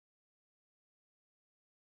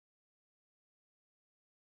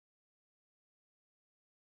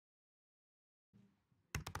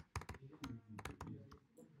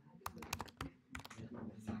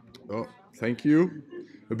Oh, thank you.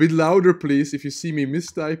 A bit louder, please. If you see me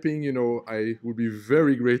mistyping, you know, I would be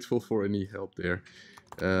very grateful for any help there.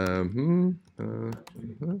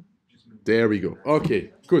 There we go.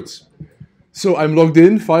 Okay, good. So I'm logged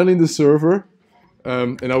in, finally in the server,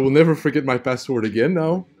 and I will never forget my password again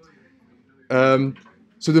now.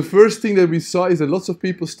 So the first thing that we saw is that lots of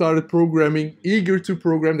people started programming, eager to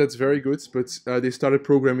program. That's very good, but they started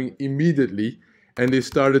programming immediately, and they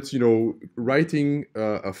started, you know, writing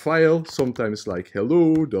a file, sometimes like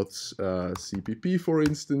hello.cpp, for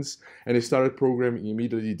instance, and they started programming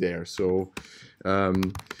immediately there. So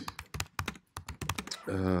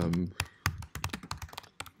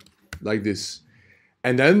like this.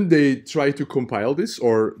 And then they try to compile this,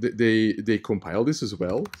 or they compile this as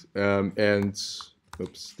well. And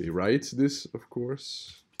oops, they write this, of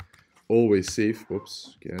course. Always save,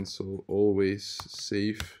 oops, cancel, always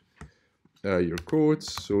save your code.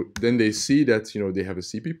 So then they see that, you know, they have a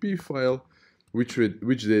CPP file, which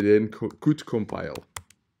they then could compile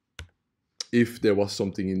if there was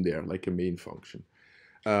something in there, like a main function.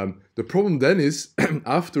 The problem then is,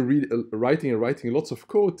 after writing lots of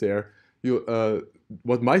code there,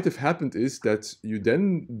 what might have happened is that you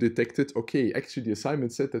then detected, okay, actually the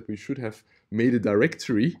assignment said that we should have made a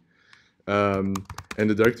directory, and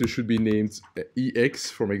the directory should be named EX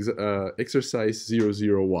from exercise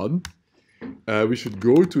 001. We should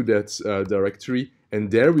go to that directory, and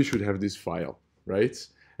there we should have this file, right?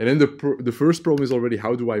 And then the first problem is already,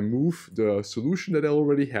 how do I move the solution that I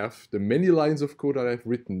already have, the many lines of code that I've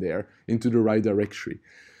written there, into the right directory?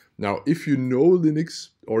 Now, if you know Linux,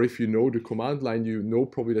 or if you know the command line, you know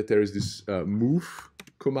probably that there is this move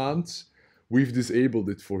command. We've disabled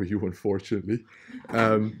it for you, unfortunately.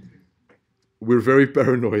 We're very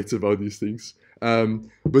paranoid about these things.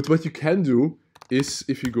 But what you can do is,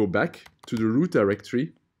 if you go back to the root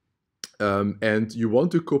directory, and you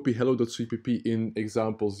want to copy hello.cpp in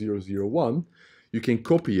example 001, you can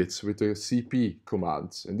copy it with the cp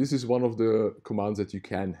command. And this is one of the commands that you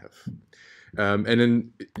can have. And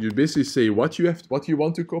then you basically say what you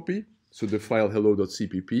want to copy, so the file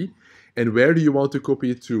hello.cpp, and where do you want to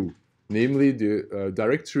copy it to, namely the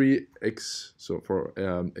directory X, so for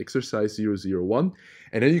exercise 001.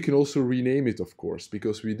 And then you can also rename it, of course,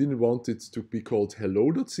 because we didn't want it to be called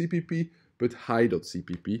hello.cpp, but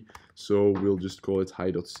hi.cpp. So we'll just call it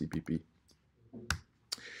hi.cpp.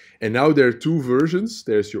 And now there are two versions.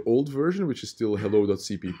 There's your old version, which is still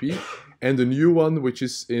hello.cpp, and the new one, which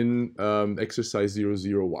is in exercise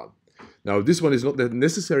 001. Now this one is not that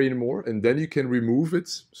necessary anymore, and then you can remove it.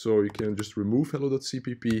 So you can just remove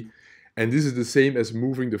hello.cpp, and this is the same as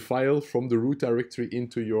moving the file from the root directory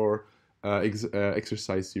into your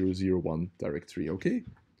exercise 001 directory, okay?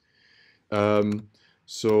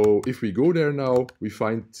 So if we go there now, we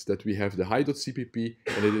find that we have the hi.cpp,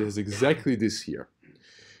 and it is exactly this here.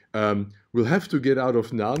 We'll have to get out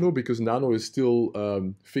of nano, because nano is still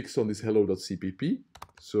fixed on this hello.cpp.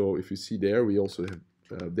 So if you see there, we also have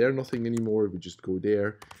there nothing anymore. We just go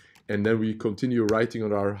there, and then we continue writing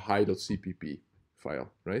on our hi.cpp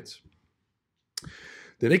file, right?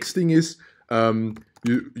 The next thing is,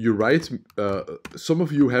 you write, some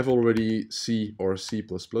of you have already C or C++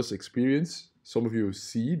 experience. Some of you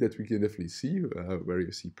see that we can definitely see, where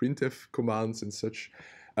you see printf commands and such.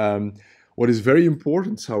 What is very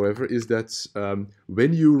important, however, is that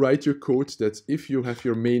when you write your code, that if you have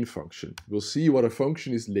your main function, we'll see what a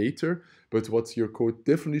function is later, but what your code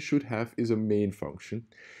definitely should have is a main function.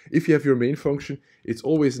 If you have your main function, it's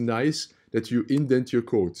always nice that you indent your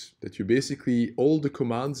code, that you basically, all the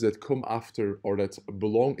commands that come after or that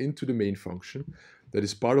belong into the main function, that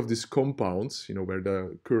is part of this compound, you know, where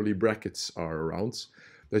the curly brackets are around,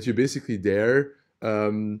 that you basically there,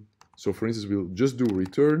 so for instance, we'll just do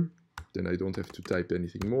return, then I don't have to type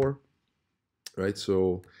anything more, right?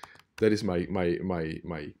 So that is my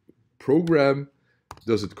program.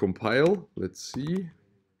 Does it compile? Let's see.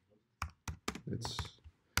 Let's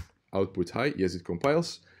output hi. Yes, it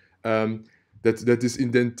compiles. That this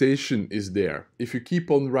indentation is there. If you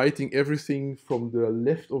keep on writing everything from the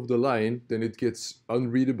left of the line, then it gets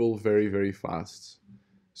unreadable very, very fast.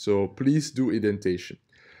 So please do indentation.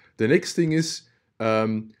 The next thing is,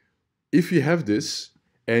 if you have this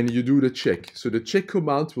and you do the check. So the check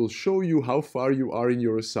command will show you how far you are in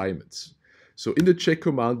your assignments. So in the check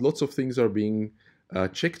command, lots of things are being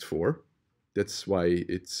checked for. That's why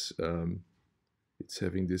it's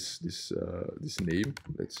having this name.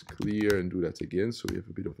 Let's clear and do that again, so we have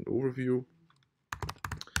a bit of an overview.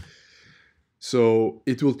 So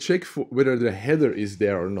it will check for whether the header is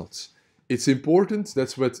there or not. it's important,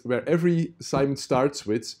 that's where every assignment starts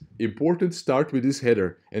with, important, start with this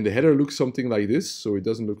header. And the header looks something like this, so it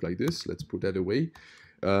doesn't look like this. Let's put that away.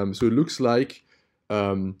 So it looks like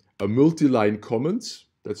a multi-line comment.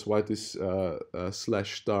 That's what this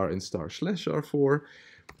slash star and star slash are for.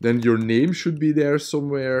 Then your name should be there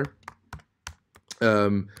somewhere.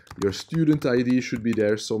 Your student ID should be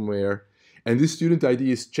there somewhere. And this student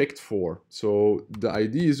ID is checked for. So the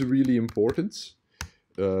ID is really important.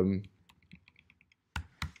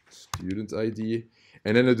 Student ID.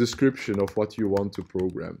 And then a description of what you want to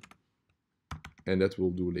program. And that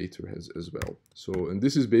we'll do later as well. So, and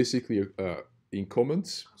this is basically in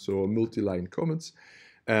comments, so a multi-line comments.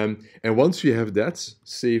 And once you have that,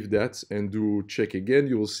 save that and do check again,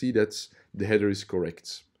 you will see that the header is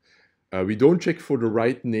correct. We don't check for the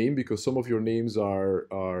right name because some of your names are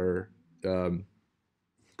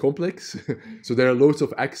complex. So there are loads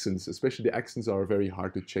of accents, especially the accents are very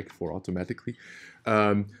hard to check for automatically.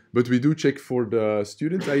 But we do check for the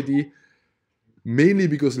student ID, mainly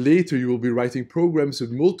because later you will be writing programs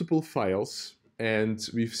with multiple files. And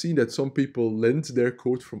we've seen that some people lend their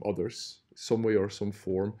code from others, some way or some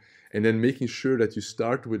form, and then making sure that you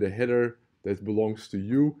start with a header that belongs to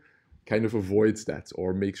you kind of avoids that,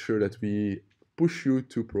 or make sure that we push you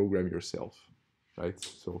to program yourself, right?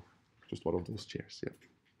 So just one of those chairs, yeah.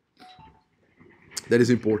 That is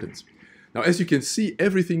important. Now, as you can see,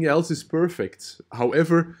 everything else is perfect.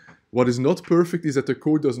 However, what is not perfect is that the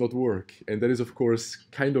code does not work. And that is, of course,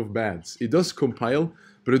 kind of bad. It does compile,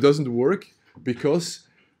 but it doesn't work because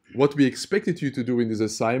what we expected you to do in this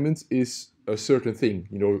assignment is a certain thing.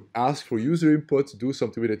 You know, ask for user input, do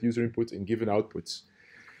something with that user input, and give an output.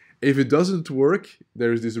 If it doesn't work,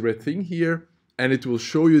 there is this red thing here, and it will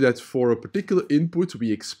show you that for a particular input,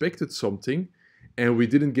 we expected something, and we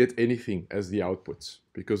didn't get anything as the output.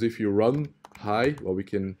 Because if you run hi, well, we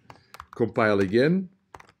can compile again.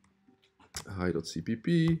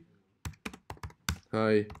 Hi.cpp.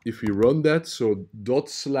 Hi. If we run that, so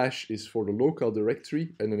 // is for the local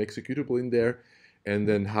directory and an executable in there. And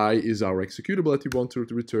then hi is our executable that we want to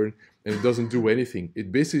return, and it doesn't do anything.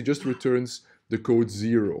 It basically just returns the code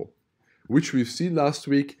 0, which we've seen last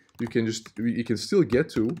week. You can still get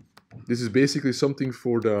to. This is basically something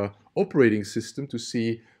for the operating system to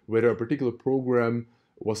see whether a particular program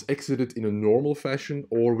was exited in a normal fashion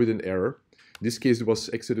or with an error. In this case, it was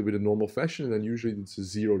exited with a normal fashion, and then usually it's a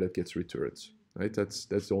 0 that gets returned. Right? That's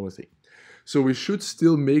the only thing. So we should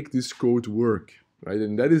still make this code work, right?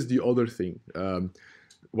 And that is the other thing.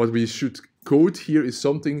 What we should code here is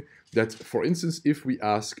something that, for instance, if we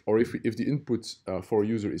ask, or if the input for a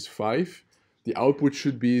user is 5, the output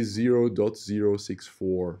should be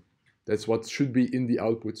 0.064. That's what should be in the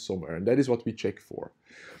output somewhere, and that is what we check for.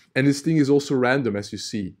 And this thing is also random, as you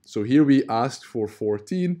see. So here we asked for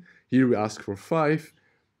 14, here we ask for 5.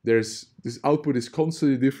 This output is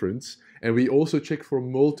constantly different, and we also check for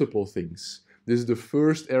multiple things. This is the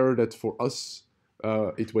first error that for us,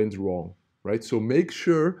 it went wrong, right? So make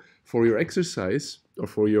sure for your exercise, or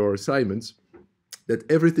for your assignments, that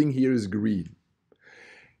everything here is green.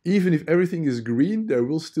 Even if everything is green, there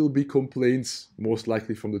will still be complaints, most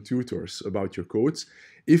likely from the tutors, about your codes.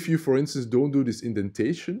 If you, for instance, don't do this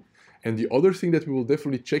indentation. And the other thing that we will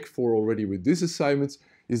definitely check for already with this assignment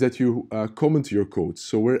is that you comment your codes.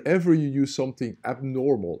 So wherever you use something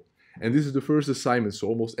abnormal, and this is the first assignment, so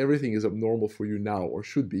almost everything is abnormal for you now, or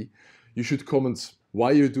should be, you should comment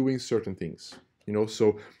why you're doing certain things. You know,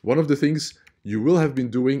 so one of the things you will have been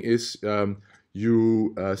doing is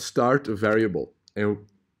you start a variable, and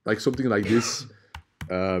like something like this.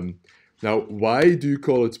 Now, why do you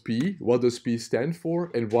call it p? What does p stand for?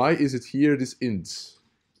 And why is it here, this int?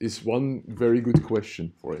 Is one very good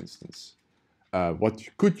question, for instance. What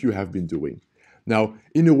could you have been doing? Now,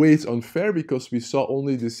 in a way, it's unfair because we saw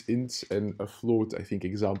only this int and a float, I think,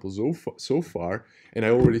 examples so far. And I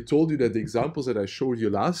already told you that the examples that I showed you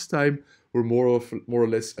last time were more or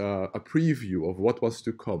less a preview of what was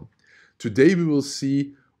to come. Today, we will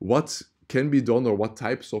see what can be done or what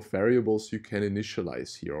types of variables you can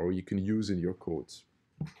initialize here or you can use in your codes.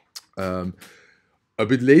 A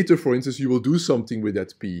bit later, for instance, you will do something with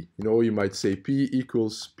that p. You know, you might say p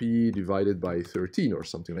equals p divided by 13 or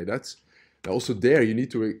something like that. Now also there, you need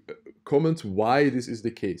to comment why this is the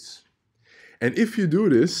case. And if you do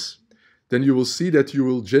this, then you will see that you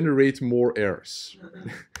will generate more errors.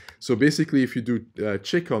 So basically, if you do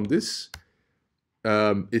check on this,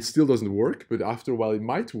 it still doesn't work, but after a while it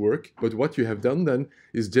might work. But what you have done then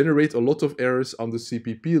is generate a lot of errors on the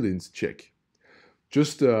cpp-lint check.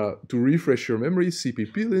 Just to refresh your memory,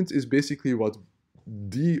 cpp-lint is basically what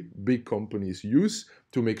the big companies use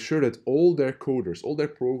to make sure that all their coders, all their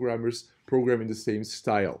programmers program in the same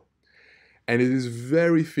style. And it is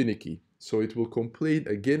very finicky. So it will complain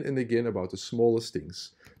again and again about the smallest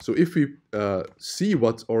things. So if we see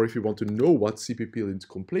what, or if we want to know what cpp-lint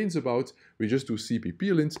complains about, we just do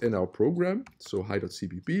cpp-lint in our program, so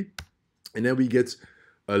hi.cpp, and then we get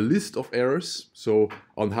a list of errors. So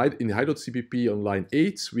in hi.cpp on line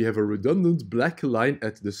 8, we have a redundant black line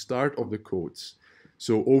at the start of the code.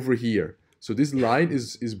 So over here. So this line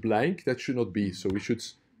is blank, that should not be, so we should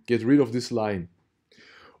get rid of this line.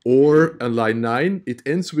 Or on line 9, it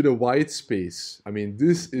ends with a white space. I mean,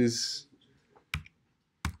 this is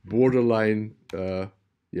borderline,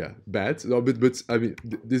 yeah, bad. No, but I mean,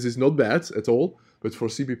 this is not bad at all. But for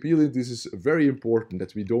cpp-lint, this is very important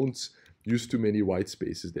that we don't use too many white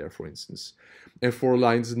spaces there, for instance. And for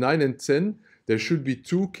lines 9 and 10, there should be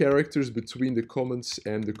 2 characters between the comments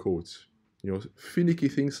and the code. You know, finicky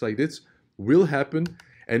things like this will happen.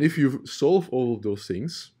 And if you solve all of those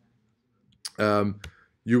things,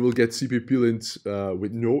 you will get cpp-lint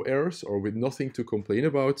with no errors or with nothing to complain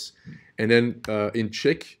about. And then in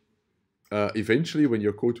check, eventually when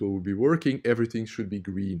your code will be working, everything should be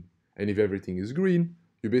green. And if everything is green,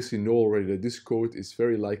 you basically know already that this code is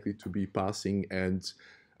very likely to be passing and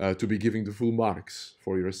to be giving the full marks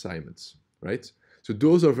for your assignments, right? So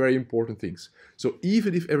those are very important things. So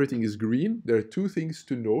even if everything is green, there are 2 things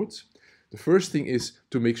to note. The first thing is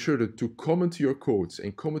to make sure that to comment your codes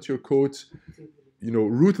and comment your code, you know,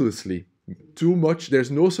 ruthlessly. Too much,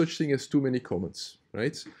 there's no such thing as too many comments,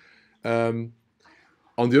 right? On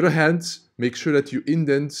the other hand, make sure that you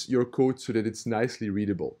indent your code so that it's nicely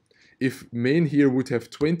readable. If main here would have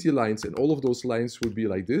 20 lines and all of those lines would be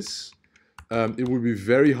like this, it would be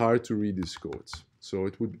very hard to read this code. So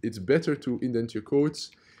it's better to indent your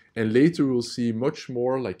codes, and later we'll see much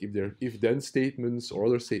more, like if there are if-then statements or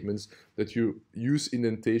other statements, that you use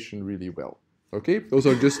indentation really well. Okay, those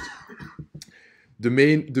are just the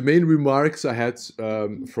main remarks I had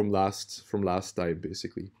from last time,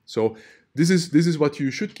 basically. So this is what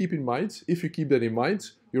you should keep in mind. If you keep that in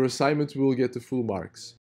mind, your assignment will get the full marks.